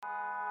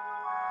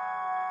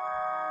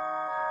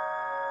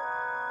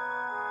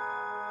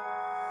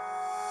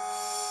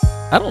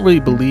I don't really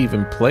believe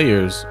in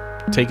players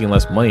taking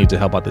less money to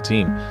help out the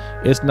team.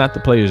 It's not the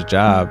player's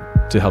job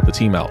to help the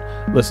team out.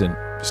 Listen,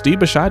 Steve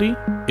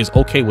Bisciotti is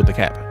okay with the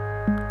cap.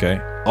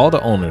 Okay, all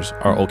the owners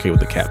are okay with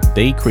the cap.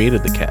 They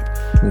created the cap.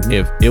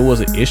 If it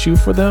was an issue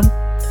for them,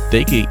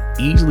 they could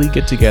easily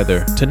get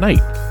together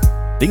tonight.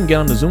 They can get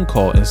on the Zoom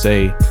call and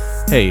say,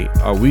 hey,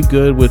 are we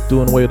good with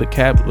doing away with the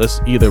cap?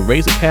 Let's either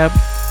raise the cap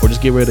or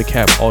just get rid of the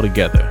cap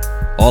altogether.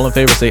 All in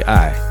favor say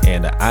aye,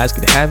 and the ayes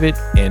can have it,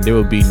 and there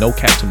will be no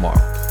cap tomorrow,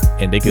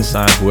 and they can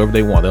sign whoever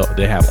they want.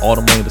 They have all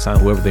the money to sign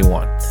whoever they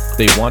want.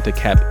 They want the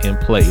cap in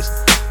place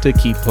to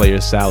keep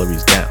players'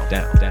 salaries down.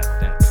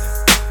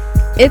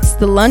 It's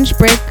the lunch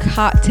break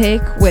hot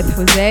take with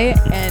Jose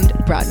and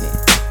Rodney.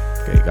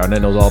 Okay,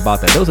 Garnett knows all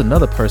about that. There was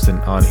another person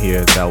on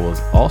here that was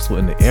also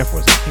in the Air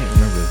Force. I can't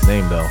remember his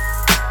name though.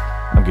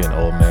 I'm getting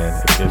old,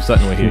 man. If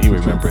Sutton were here, he would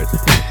remember it.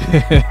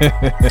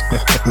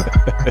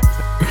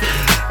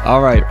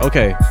 All right,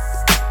 okay.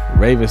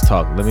 Ravens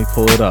talk. Let me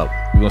pull it up.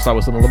 We gonna start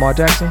with some Lamar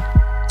Jackson?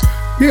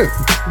 Yeah,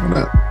 why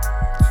not?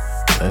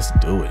 Let's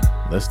do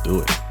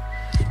it.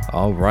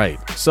 All right.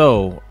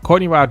 So,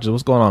 Courtney Rogers,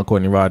 what's going on,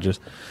 Courtney Rogers?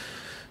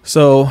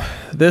 So,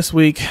 this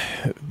week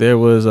there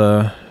was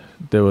a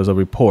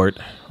report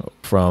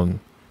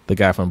from the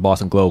guy from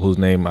Boston Globe, whose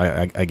name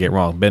I get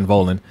wrong, Ben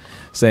Volen,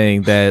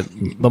 saying that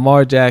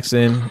Lamar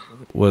Jackson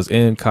was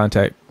in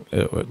contact.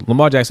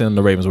 Lamar Jackson and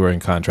the Ravens were in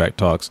contract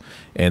talks,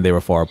 and they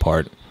were far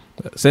apart.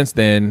 Since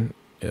then,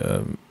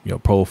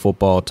 Pro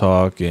Football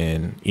Talk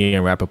and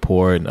Ian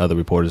Rappaport and other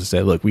reporters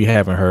said, look, we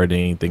haven't heard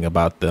anything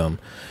about them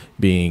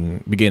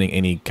beginning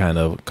any kind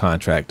of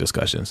contract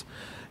discussions.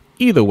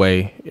 Either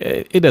way,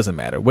 it doesn't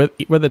matter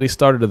whether they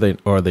started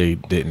or they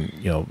didn't.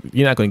 You're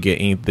not going to get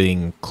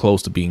anything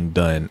close to being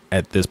done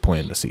at this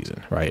point in the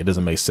season, right? It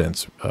doesn't make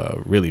sense,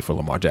 really, for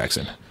Lamar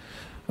Jackson.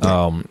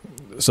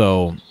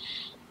 So,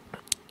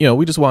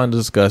 we just wanted to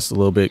discuss a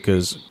little bit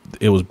because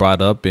it was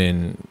brought up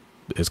and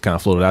it's kind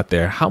of floated out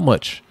there. How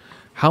much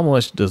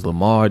does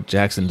Lamar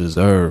Jackson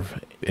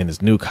deserve in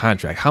his new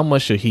contract? How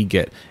much should he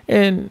get?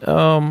 And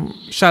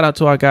shout out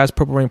to our guys,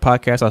 Purple Rain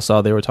Podcast. I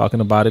saw they were talking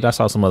about it. I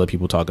saw some other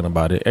people talking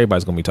about it.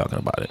 Everybody's gonna be talking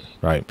about it,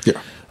 right?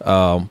 Yeah.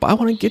 But I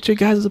want to get your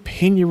guys'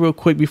 opinion real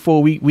quick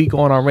before we go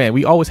on our rant.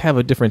 We always have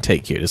a different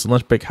take here. This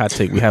lunch break hot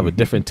take. We have a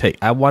different take.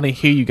 I want to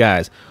hear you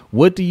guys.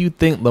 What do you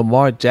think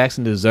Lamar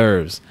Jackson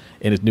deserves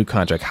in his new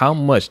contract? How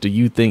much do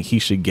you think he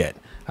should get?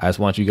 I just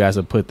want you guys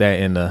to put that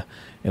in a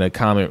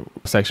comment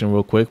section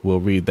real quick. We'll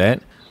read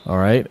that. All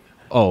right.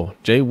 Oh,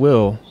 Jay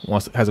Will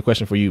has a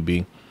question for you,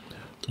 B.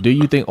 Do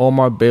you think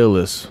Omar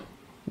Bayless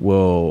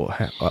will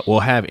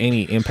have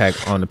any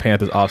impact on the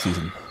Panthers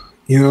offseason?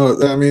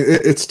 I mean,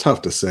 it's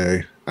tough to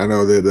say. I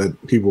know that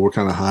people were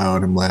kind of high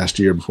on him last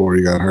year before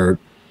he got hurt.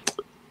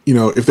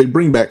 If they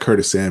bring back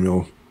Curtis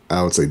Samuel,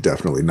 I would say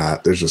definitely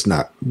not. There's just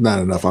not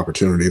enough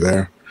opportunity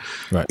there.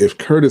 Right. If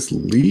Curtis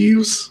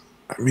leaves,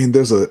 I mean,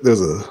 there's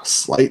a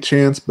slight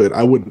chance, but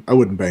I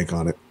wouldn't bank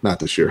on it. Not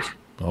this year.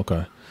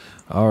 Okay.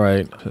 All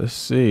right, let's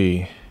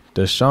see.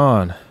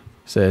 Deshaun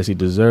says he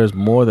deserves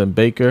more than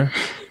Baker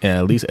and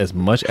at least as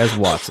much as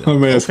Watson. Oh,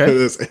 man,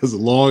 okay. As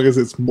long as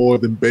it's more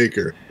than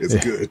Baker, it's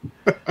good.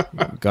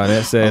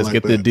 Garnett says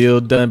get the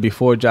deal done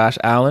before Josh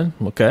Allen.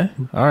 Okay,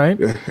 all right.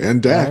 Yeah, and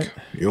Dak. Right.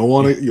 You don't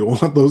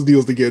want those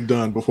deals to get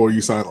done before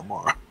you sign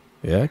Lamar.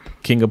 Yeah.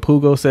 King of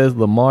Pugo says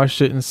Lamar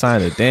shouldn't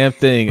sign a damn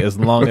thing as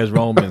long as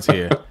Roman's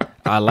here.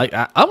 I'm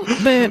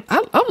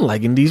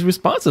liking these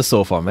responses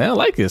so far, man. I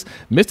like this.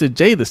 Mr.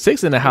 J the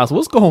Six in the house.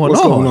 What's going on?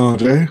 What's going on,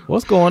 Jay?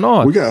 What's going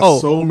on? We got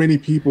so many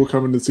people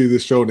coming to see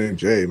this show named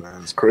Jay,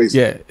 man. It's crazy.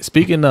 Yeah.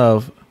 Speaking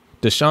of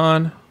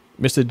Deshaun,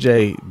 Mr.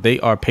 J, they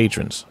are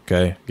patrons.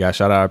 Okay. Gotta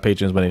shout out our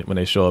patrons when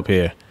they show up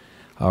here.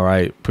 All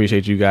right.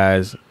 Appreciate you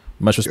guys.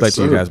 Much respect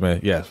to you guys, man.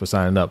 Yes, for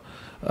signing up.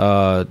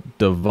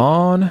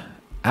 Devon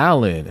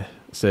Allen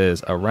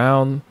says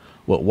around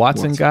what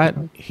Watson got,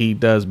 he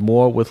does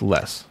more with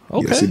less.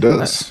 Okay. Yes, he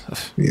does.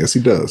 Yes, he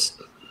does.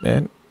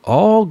 Man,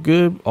 all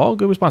good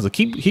responses.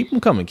 Keep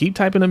them coming. Keep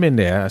typing them in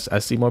there. I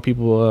see more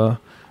people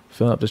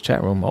filling up this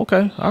chat room.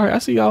 Okay. All right. I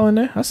see y'all in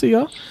there. I see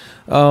y'all.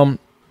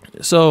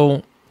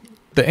 So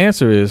the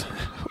answer is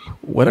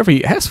whatever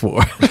he asked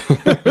for.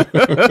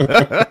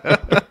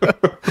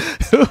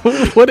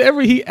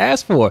 Whatever he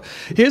asked for.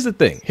 Here's the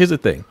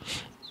thing.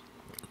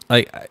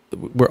 Like,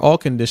 we're all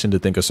conditioned to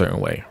think a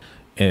certain way.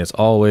 And it's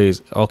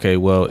always, okay,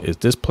 well, is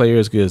this player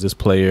as good as this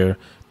player?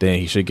 Then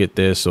he should get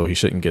this or he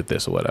shouldn't get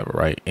this or whatever,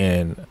 right?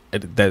 And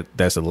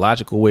that's a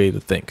logical way to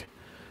think.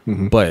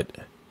 Mm-hmm. But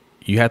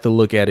you have to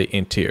look at it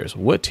in tiers.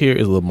 What tier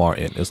is Lamar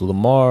in? Is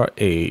Lamar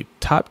a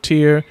top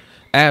tier?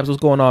 Abs,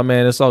 what's going on,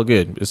 man? It's all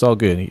good. It's all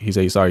good. He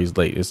said he's sorry he's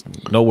late. It's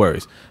no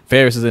worries.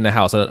 Ferris is in the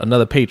house.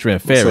 Another patron,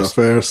 Ferris. What's up,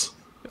 Ferris?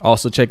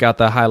 Also, check out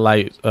the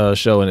highlight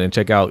show and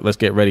check out Let's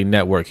Get Ready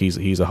Network.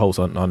 He's a host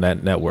on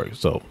that network,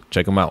 so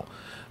check him out.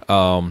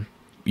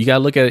 You got to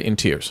look at it in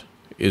tiers.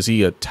 Is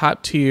he a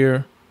top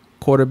tier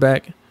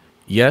quarterback?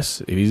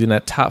 Yes. If he's in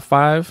that top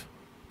 5,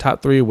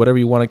 top 3, whatever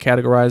you want to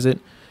categorize it,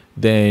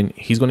 then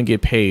he's going to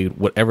get paid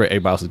whatever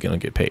everybody else is going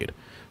to get paid.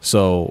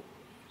 So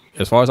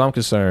as far as I'm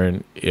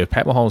concerned, if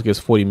Pat Mahomes gets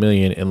 40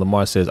 million and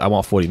Lamar says, I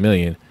want 40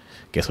 million,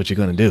 guess what you're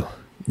going to do?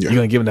 Yeah. You're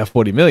going to give him that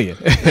 40 million.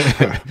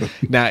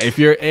 Now, if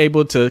you're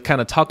able to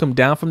kind of talk him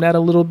down from that a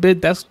little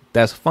bit, that's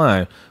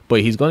fine.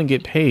 But he's going to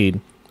get paid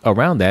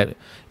around that.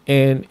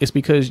 And it's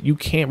because you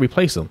can't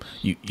replace him.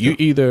 You're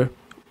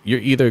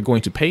either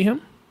going to pay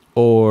him,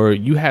 or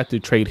you have to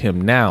trade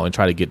him now and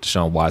try to get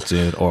Deshaun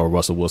Watson or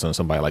Russell Wilson or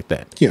somebody like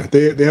that. Yeah,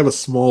 they have a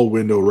small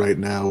window right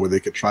now where they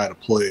could try to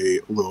play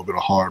a little bit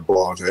of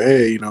hardball and say,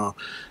 hey,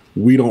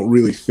 we don't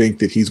really think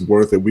that he's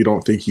worth it. We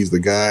don't think he's the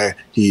guy.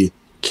 He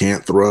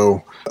can't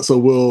throw. So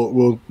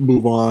we'll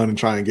move on and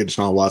try and get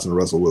Deshaun Watson and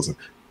Russell Wilson.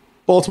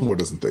 Baltimore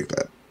doesn't think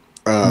that.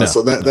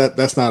 So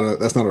that's not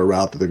a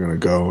route that they're going to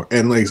go.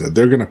 And like I said,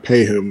 they're going to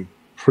pay him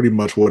pretty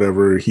much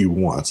whatever he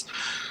wants.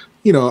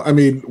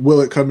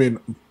 Will it come in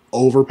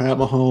over Pat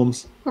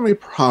Mahomes?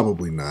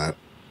 Probably not,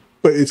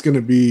 but it's going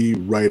to be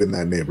right in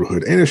that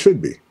neighborhood, and it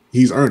should be.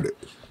 He's earned it.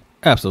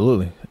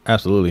 Absolutely.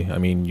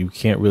 You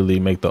can't really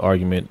make the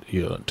argument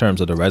in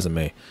terms of the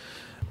resume.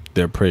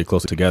 They're pretty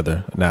close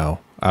together. Now,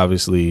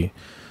 obviously,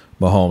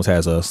 Mahomes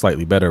has a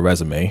slightly better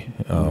resume.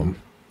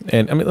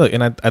 And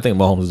I think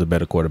Mahomes is a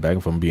better quarterback,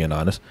 if I'm being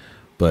honest,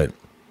 but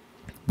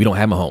we don't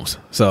have Mahomes.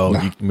 So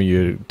when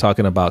you're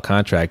talking about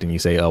contract and you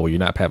say, oh, well, you're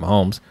not Pat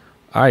Mahomes.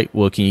 All right,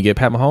 well, can you get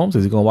Pat Mahomes?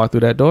 Is he going to walk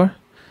through that door?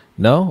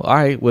 No? All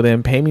right, well,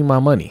 then pay me my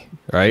money,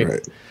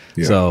 right?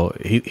 Yeah. So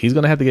he's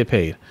going to have to get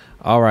paid.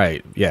 All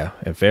right, yeah.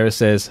 And Ferris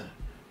says,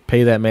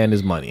 pay that man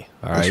his money.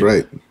 All right. That's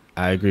right.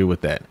 I agree with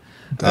that.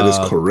 That is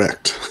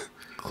correct.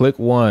 Click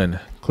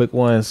one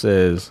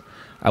says,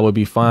 I would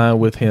be fine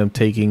with him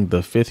taking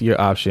the 5th-year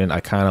option. I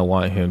kind of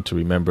want him to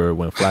remember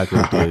when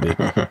Flacco did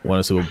it, won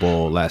a Super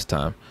Bowl last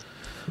time.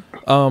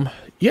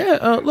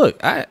 Look,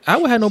 I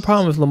would have no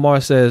problem if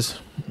Lamar says,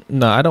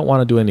 no, I don't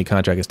want to do any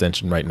contract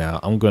extension right now.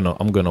 I'm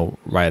gonna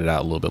ride it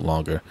out a little bit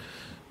longer.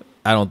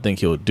 I don't think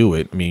he'll do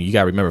it. You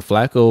got to remember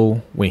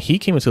Flacco, when he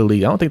came into the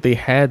league, I don't think they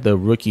had the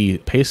rookie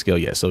pay scale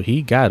yet. So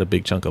he got a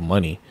big chunk of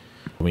money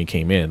when he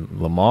came in.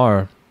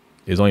 Lamar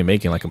is only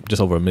making like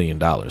just over $1 million.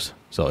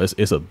 So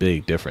it's a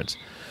big difference.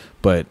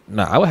 But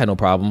no, I would have no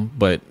problem.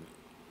 But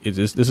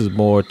this is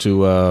more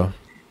to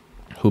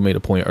who made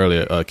a point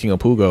earlier, King of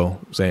Pugo,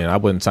 saying I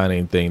wouldn't sign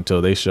anything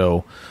until they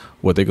show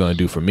what they're going to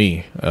do for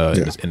me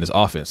in this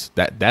offense.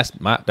 That's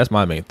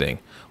my main thing.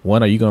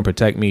 One, are you going to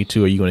protect me?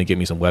 Two, are you going to get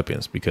me some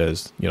weapons?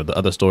 Because the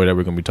other story that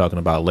we're going to be talking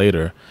about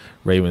later,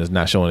 Ravens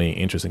not showing any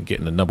interest in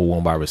getting the number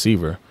 1 wide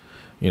receiver.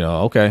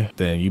 Okay,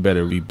 then you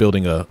better be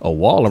building a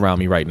wall around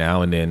me right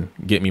now and then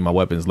get me my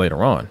weapons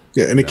later on.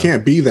 Yeah, and it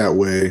can't be that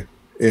way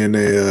in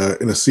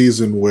a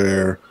season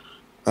where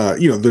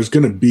there's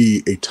going to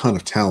be a ton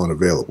of talent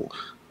available.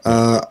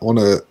 I want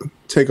to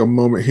take a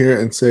moment here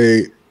and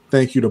say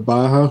thank you to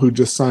Baja, who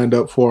just signed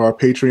up for our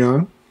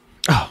Patreon.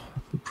 Oh,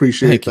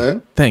 appreciate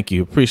that. Thank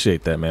you.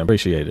 Appreciate that, man.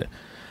 Appreciate it.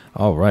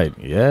 All right.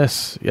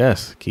 Yes.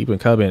 Keep it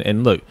coming.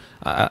 And look,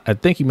 I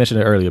think you mentioned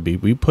it earlier, B.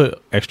 We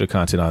put extra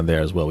content on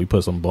there as well. We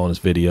put some bonus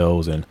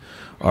videos and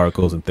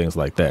articles and things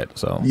like that.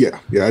 So yeah.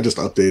 I just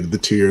updated the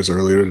tiers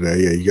earlier today.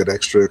 Yeah, you get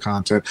extra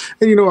content.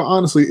 And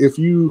honestly,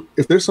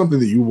 if there's something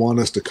that you want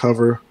us to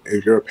cover,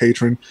 if you're a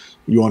patron,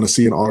 you want to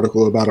see an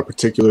article about a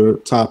particular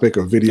topic,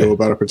 a video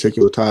about a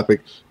particular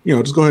topic,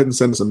 just go ahead and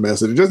send us a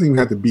message. It doesn't even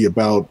have to be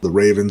about the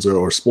Ravens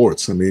or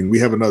sports. We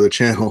have another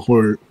channel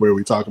where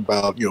we talk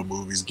about,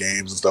 movies,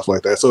 games, and stuff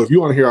like that. So if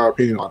you want to hear our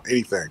opinion on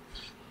anything,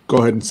 go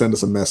ahead and send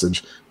us a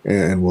message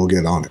and we'll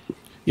get on it.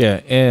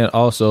 Yeah. And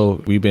also,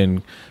 we've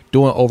been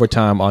doing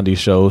overtime on these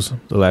shows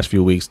the last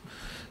few weeks.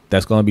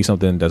 That's going to be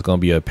something that's going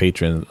to be a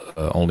patron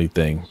only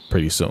thing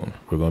pretty soon.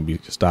 We're going to be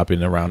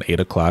stopping around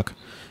 8 o'clock.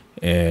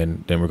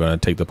 And then we're going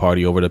to take the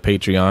party over to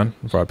Patreon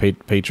for our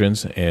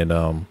patrons. And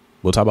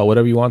we'll talk about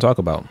whatever you want to talk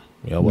about.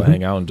 We'll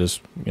hang out and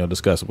just,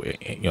 discuss,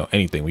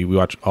 anything. We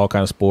watch all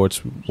kinds of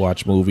sports,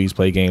 watch movies,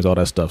 play games, all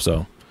that stuff.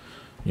 So,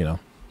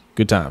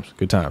 good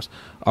times.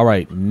 All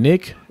right.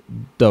 Nick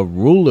the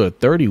Ruler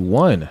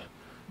 31.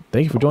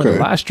 Thank you for joining the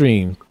live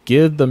stream.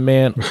 Give the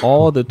man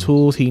all the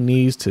tools he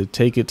needs to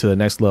take it to the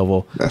next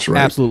level. That's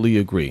right. Absolutely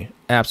agree.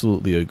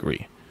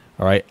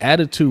 All right,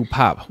 Attitude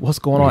Pop. What's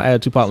going on,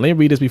 Attitude Pop? Let me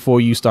read this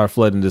before you start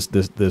flooding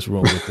this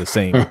room with the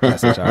same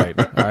message. All right.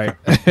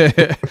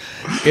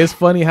 It's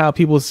funny how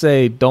people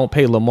say don't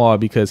pay Lamar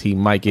because he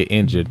might get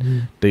injured.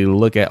 They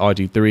look at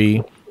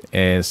RG3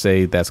 and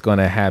say that's going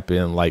to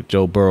happen like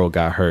Joe Burrow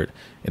got hurt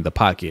in the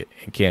pocket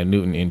and Cam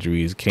Newton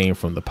injuries came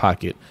from the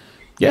pocket.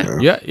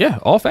 Yeah.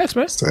 All facts,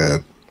 man.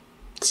 Sad.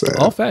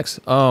 All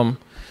facts.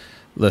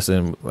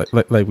 Listen,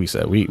 like we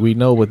said, we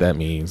know what that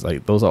means.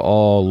 Like those are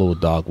all little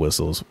dog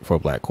whistles for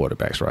black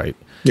quarterbacks, right?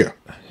 Yeah.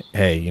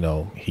 Hey,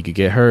 he could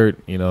get hurt.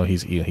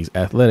 He's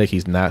athletic.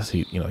 He's not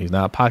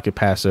a pocket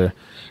passer.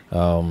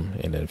 And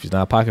then if he's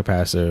not a pocket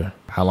passer,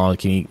 how long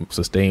can he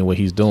sustain what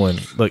he's doing?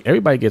 Look,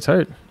 everybody gets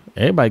hurt.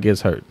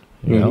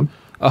 You know.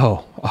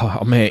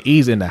 Oh man,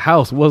 E's in the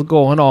house. What's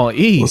going on,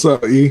 E? What's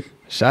up, E?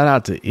 Shout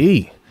out to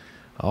E.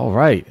 All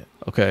right.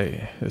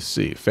 Okay. Let's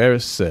see.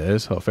 Ferris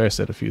said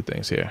a few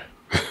things here.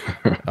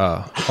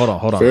 Hold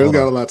on. Ferris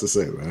got a lot to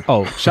say, man.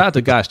 Oh, shout out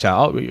to Gosh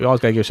Child. We always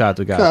gotta give a shout out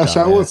to Gosh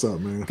Child. What's up,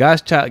 man?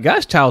 Gosh Child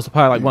was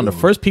probably like one of the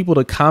first people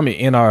to comment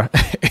in our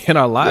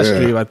live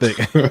stream, I think.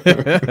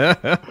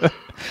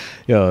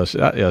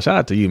 Shout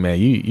out to you, man.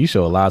 You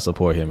show a lot of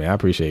support here, man. I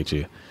appreciate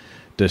you.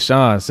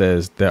 Deshaun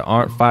says there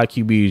aren't 5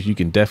 QBs you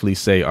can definitely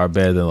say are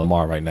better than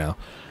Lamar right now,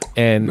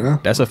 and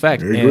that's a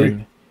fact.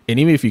 And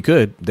even if you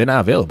could, they're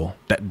not available.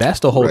 That's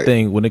the whole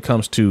thing when it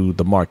comes to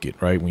the market,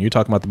 right? When you're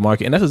talking about the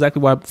market, and that's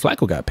exactly why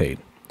Flacco got paid,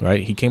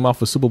 right? He came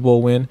off a Super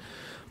Bowl win,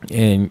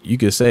 and you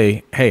could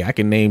say, hey, I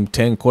can name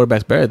 10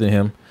 quarterbacks better than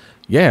him.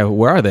 Yeah,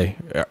 where are they?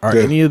 Are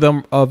any of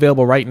them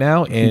available right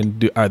now?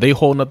 And are they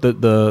holding up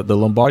the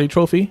Lombardi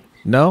trophy?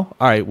 No?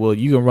 All right, well,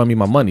 you can run me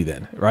my money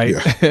then, right?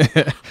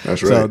 Yeah, that's right.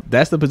 So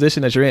that's the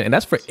position that you're in, and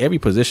that's for every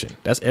position.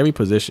 That's every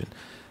position.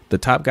 The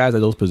top guys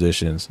at those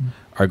positions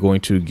are going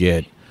to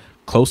get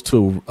close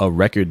to a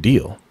record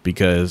deal,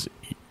 because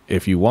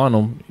if you want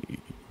them,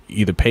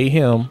 either pay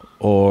him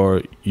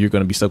or you're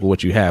going to be stuck with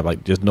what you have.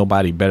 Like, there's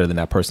nobody better than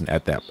that person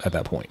at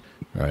that point,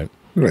 right?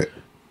 Right.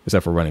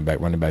 Except for running back.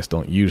 Running backs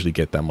don't usually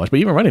get that much, but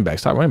even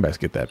top running backs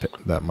get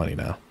that money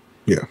now.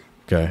 Yeah.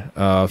 Okay.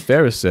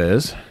 Ferris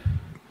says,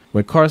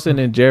 when Carson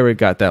and Jared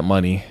got that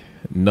money,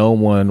 no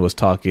one was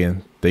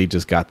talking. They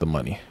just got the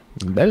money.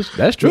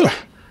 That's true.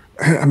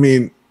 I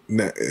mean,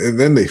 and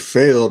then they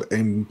failed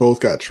and both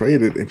got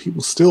traded, and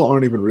people still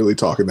aren't even really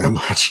talking that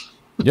much.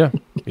 Yeah.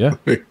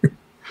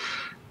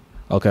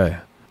 Okay.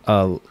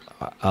 A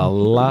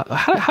lot.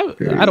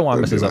 I don't want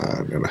to mess this up.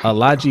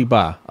 Alaji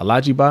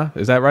Ba.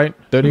 Is that right?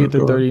 30 to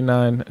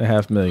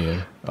 39.5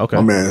 million. Okay.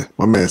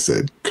 My man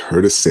said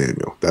Curtis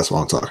Samuel. That's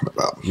what I'm talking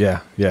about. Yeah.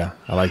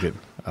 I like it.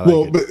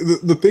 But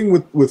the thing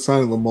with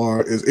signing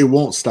Lamar is it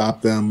won't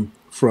stop them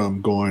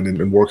from going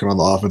and working on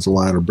the offensive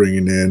line or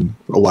bringing in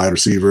a wide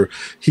receiver.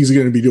 He's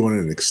going to be doing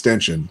an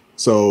extension.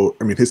 So,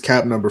 I mean, his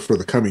cap number for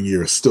the coming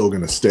year is still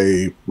going to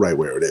stay right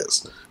where it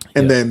is.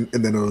 And then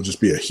it'll just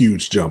be a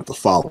huge jump the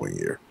following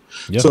year.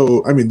 Yep.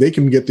 So, I mean, they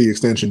can get the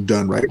extension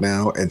done right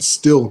now and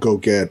still go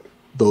get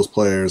those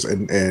players.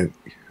 And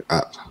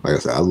like I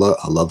said, I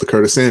love the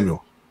Curtis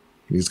Samuel.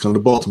 He's coming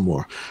to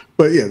Baltimore.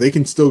 But, yeah, they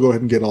can still go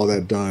ahead and get all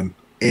that done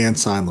and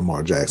sign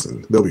Lamar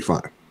Jackson. They'll be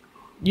fine.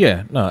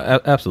 Yeah, no,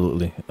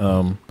 absolutely.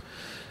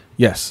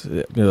 Yes.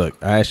 Look,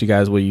 I asked you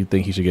guys what you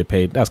think he should get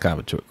paid. That's kind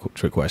of a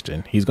trick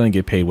question. He's going to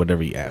get paid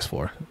whatever he asks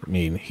for. I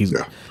mean,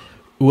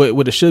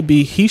 what it should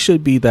be, he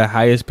should be the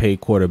highest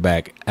paid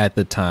quarterback at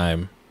the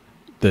time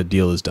the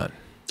deal is done.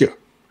 Yeah.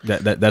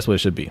 That's what it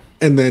should be.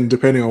 And then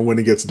depending on when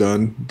it gets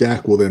done,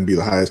 Dak will then be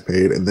the highest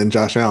paid, and then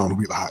Josh Allen will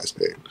be the highest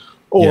paid.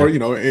 Or,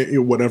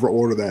 in whatever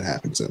order that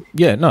happens in.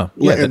 Yeah, no.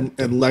 Yeah,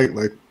 and like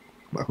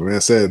my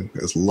man said,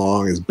 as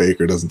long as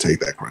Baker doesn't take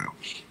that crown.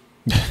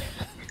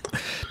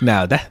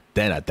 Now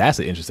that's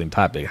an interesting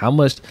topic.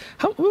 We'll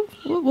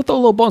throw a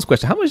little bonus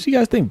question. How much do you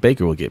guys think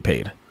Baker will get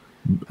paid?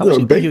 How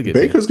much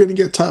Baker's going to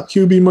get top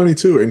QB money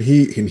too, and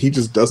he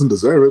just doesn't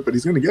deserve it, but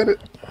he's going to get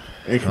it.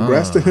 And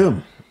congrats to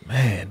him.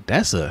 Man,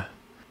 that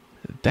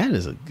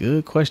is a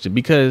good question,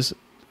 because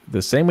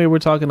the same way we're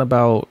talking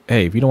about,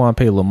 hey, if you don't want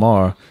to pay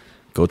Lamar,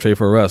 go trade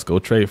for Russ, go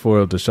trade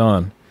for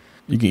Deshaun.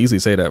 You can easily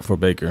say that for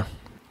Baker.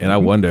 And I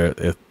wonder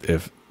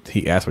if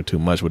he asked for too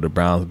much, would the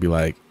Browns be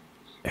like,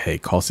 hey,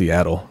 call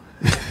Seattle.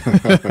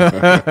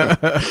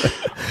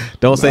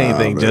 Don't say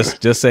anything. Man.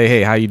 Just say,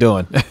 hey, how you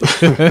doing?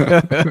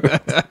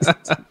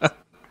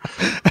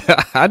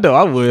 I know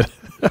I would.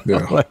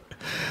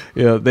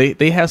 Yeah.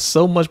 They have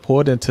so much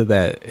poured into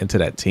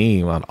that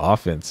team on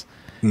offense.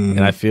 Mm-hmm.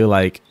 And I feel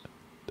like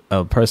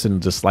a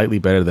person just slightly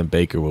better than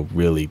Baker will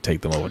really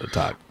take them over the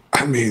top.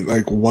 I mean,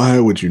 like, why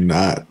would you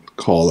not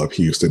call up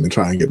Houston and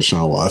try and get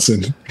Deshaun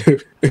Watson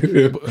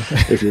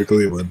if you're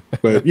Cleveland?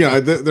 But yeah,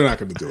 they're not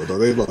going to do it though.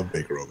 They love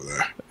Baker over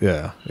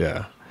there.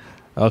 Yeah.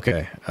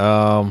 Okay.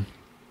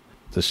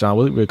 Deshaun,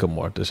 we'll read a couple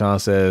more. Deshaun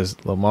says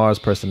Lamar's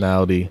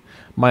personality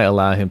might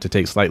allow him to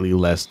take slightly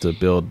less to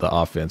build the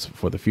offense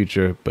for the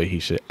future, but he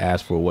should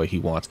ask for what he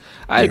wants.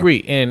 I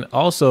agree. And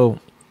also,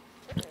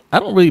 I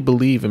don't really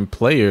believe in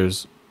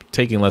players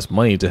taking less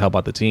money to help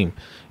out the team.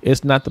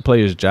 It's not the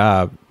player's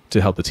job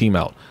to help the team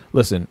out.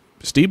 Listen,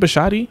 Steve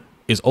Bisciotti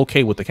is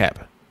okay with the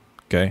cap.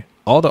 Okay.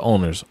 All the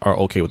owners are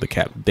okay with the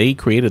cap. They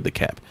created the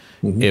cap.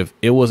 Mm-hmm. If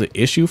it was an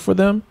issue for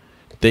them,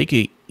 they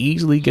could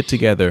easily get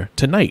together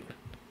tonight.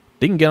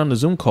 They can get on the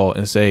Zoom call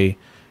and say,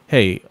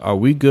 hey, are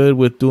we good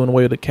with doing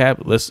away with the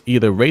cap? Let's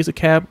either raise the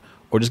cap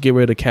or just get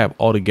rid of the cap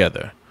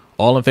altogether.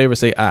 All in favor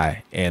say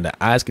aye. And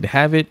the ayes could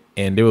have it,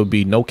 and there will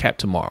be no cap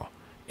tomorrow.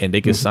 And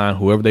they can sign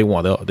whoever they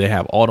want. They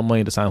have all the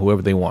money to sign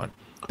whoever they want.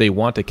 They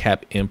want the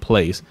cap in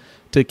place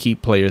to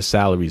keep players'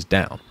 salaries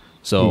down.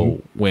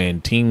 So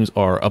when teams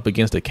are up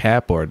against the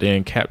cap or they're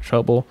in cap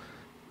trouble,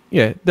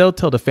 yeah, they'll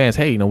tell the fans,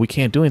 hey, we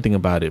can't do anything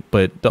about it.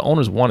 But the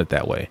owners want it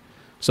that way.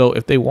 So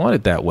if they want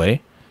it that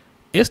way,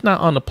 it's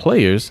not on the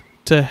players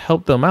to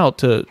help them out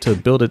to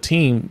build a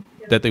team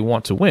that they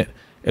want to win.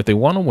 If they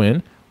want to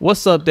win,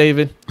 what's up,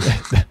 David?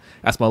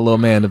 That's my little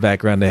man in the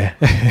background there.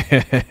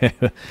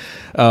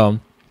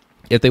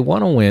 If they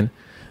want to win,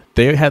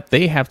 they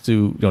have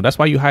to, that's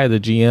why you hire the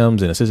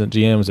GMs and assistant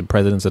GMs and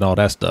presidents and all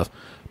that stuff,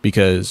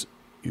 because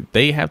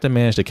they have to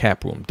manage the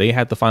cap room. They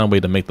have to find a way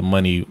to make the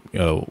money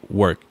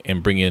work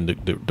and bring in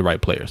the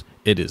right players.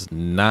 It is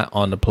not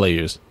on the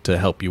players to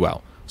help you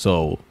out.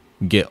 So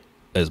get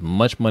as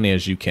much money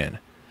as you can.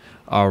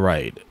 All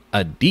right.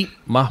 Adeep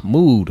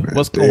Mahmoud, man,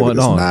 what's going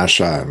on? Not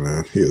shy,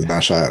 man. He is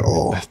not shy at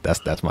all.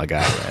 That's my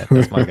guy, man.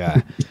 That's my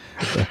guy.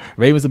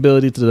 Ravens'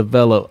 ability to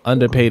develop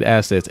underpaid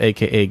assets,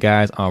 aka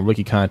guys on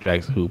rookie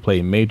contracts who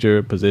play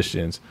major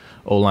positions,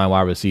 O-line,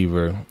 wide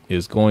receiver,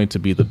 is going to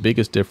be the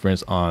biggest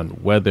difference on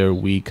whether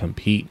we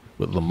compete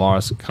with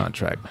Lamar's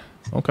contract.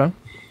 Okay.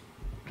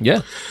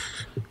 Yeah.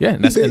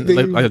 And that's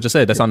like I just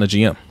said, that's on the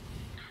GM.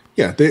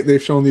 Yeah,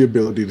 they've shown the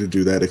ability to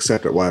do that,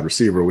 except at wide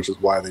receiver, which is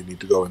why they need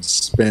to go and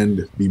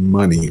spend the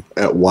money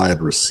at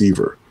wide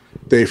receiver.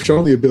 They've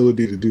shown the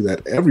ability to do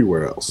that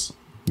everywhere else.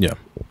 Yeah.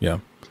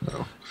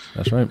 So.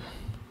 That's right.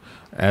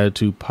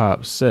 Attitude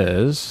Pop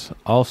says,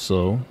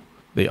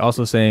 they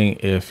also saying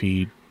if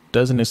he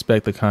doesn't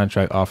expect the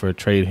contract offer,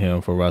 trade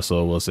him for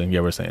Russell Wilson.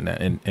 Yeah, we're saying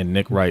that. And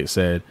Nick Wright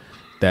said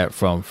that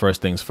from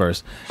First Things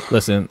First.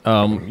 Listen,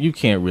 you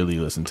can't really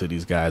listen to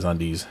these guys on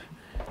these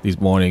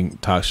morning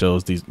talk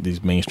shows,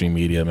 these mainstream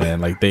media,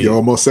 man. Like you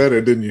almost said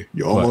it, didn't you?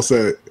 You almost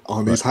said it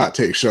on these hot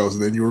take shows,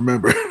 and then you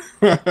remember.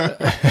 No,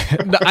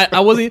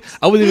 I wasn't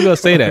even gonna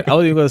say that. I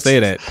was gonna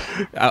say that.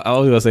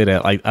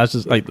 Like I was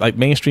just like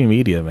mainstream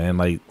media, man.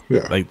 Like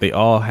they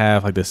all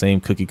have like the same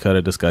cookie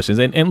cutter discussions,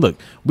 and look,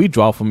 we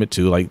draw from it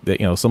too. Like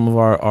some of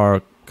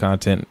our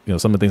content,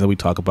 some of the things that we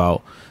talk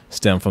about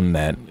stem from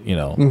that.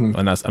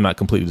 And I'm not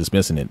completely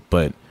dismissing it,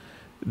 but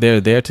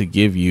they're there to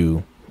give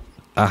you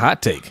a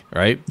hot take,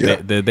 right? Yeah.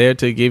 They're there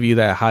to give you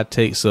that hot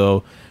take,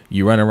 so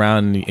you run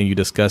around and you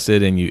discuss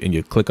it, and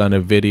you click on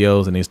their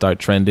videos and they start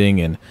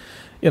trending, and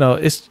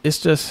it's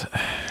just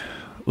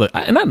look.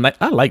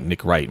 I like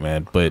Nick Wright,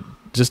 man, but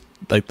just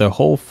like the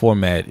whole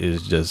format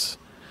is just,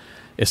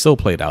 it's so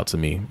played out to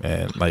me,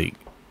 man. Like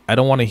I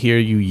don't want to hear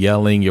you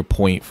yelling your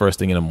point first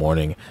thing in the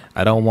morning.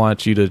 I don't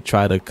want you to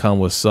try to come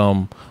with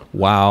some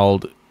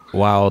wild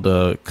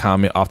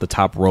comment off the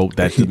top rope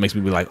that just makes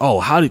me be like,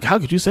 oh, how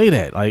could you say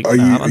that? Like,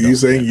 are you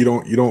saying you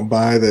don't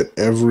buy that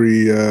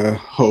every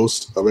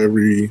host of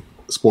every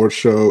sports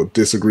show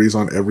disagrees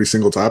on every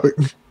single topic?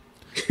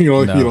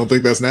 You don't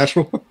think that's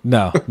natural?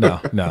 No.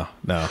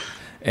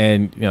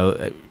 And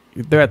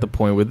they're at the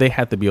point where they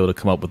have to be able to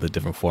come up with a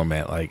different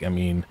format. Like, I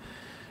mean,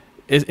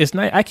 it's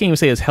not. I can't even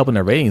say it's helping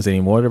their ratings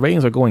anymore. The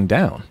ratings are going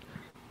down.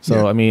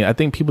 So I mean, I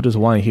think people just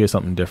want to hear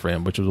something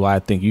different, which is why I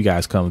think you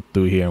guys come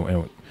through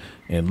here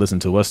and listen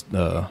to us,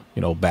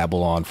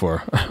 babble on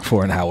for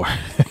an hour.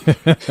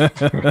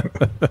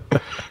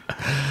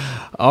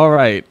 All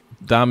right.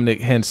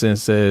 Dominic Henson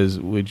says,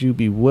 would you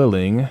be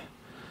willing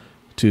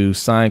to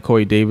sign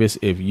Corey Davis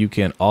if you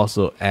can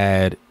also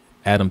add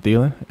Adam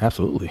Thielen?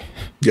 Absolutely.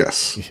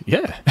 Yes.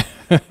 Yeah.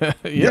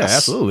 Yes.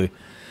 Absolutely.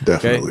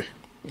 Definitely.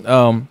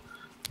 Okay.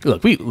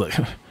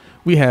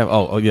 We have,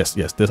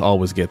 yes. This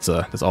always gets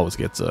our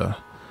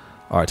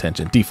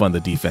attention. Defund the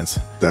defense.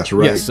 That's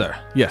right.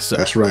 Yes, sir.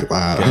 That's right.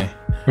 Wow. Okay.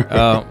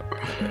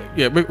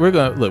 We're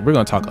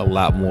gonna talk a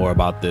lot more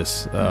about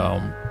this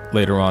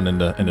later on in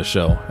the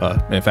show.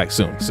 In fact,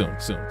 soon.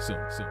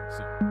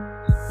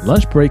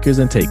 Lunch breakers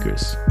and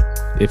takers.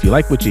 If you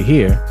like what you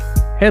hear,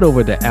 head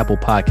over to Apple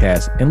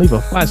Podcasts and leave a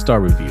 5-star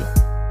review.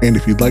 And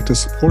if you'd like to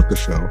support the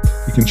show,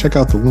 you can check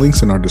out the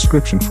links in our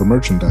description for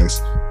merchandise,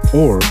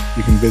 or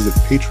you can visit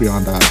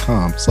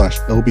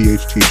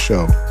patreon.com/LBHT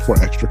show for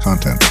extra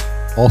content.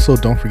 Also,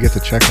 don't forget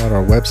to check out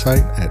our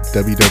website at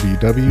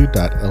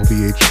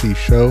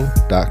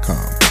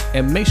www.lbhtshow.com.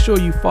 And make sure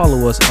you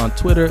follow us on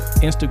Twitter,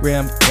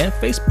 Instagram, and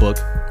Facebook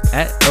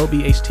at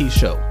LBHT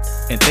Show.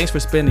 And thanks for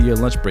spending your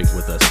lunch break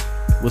with us.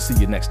 We'll see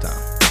you next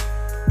time.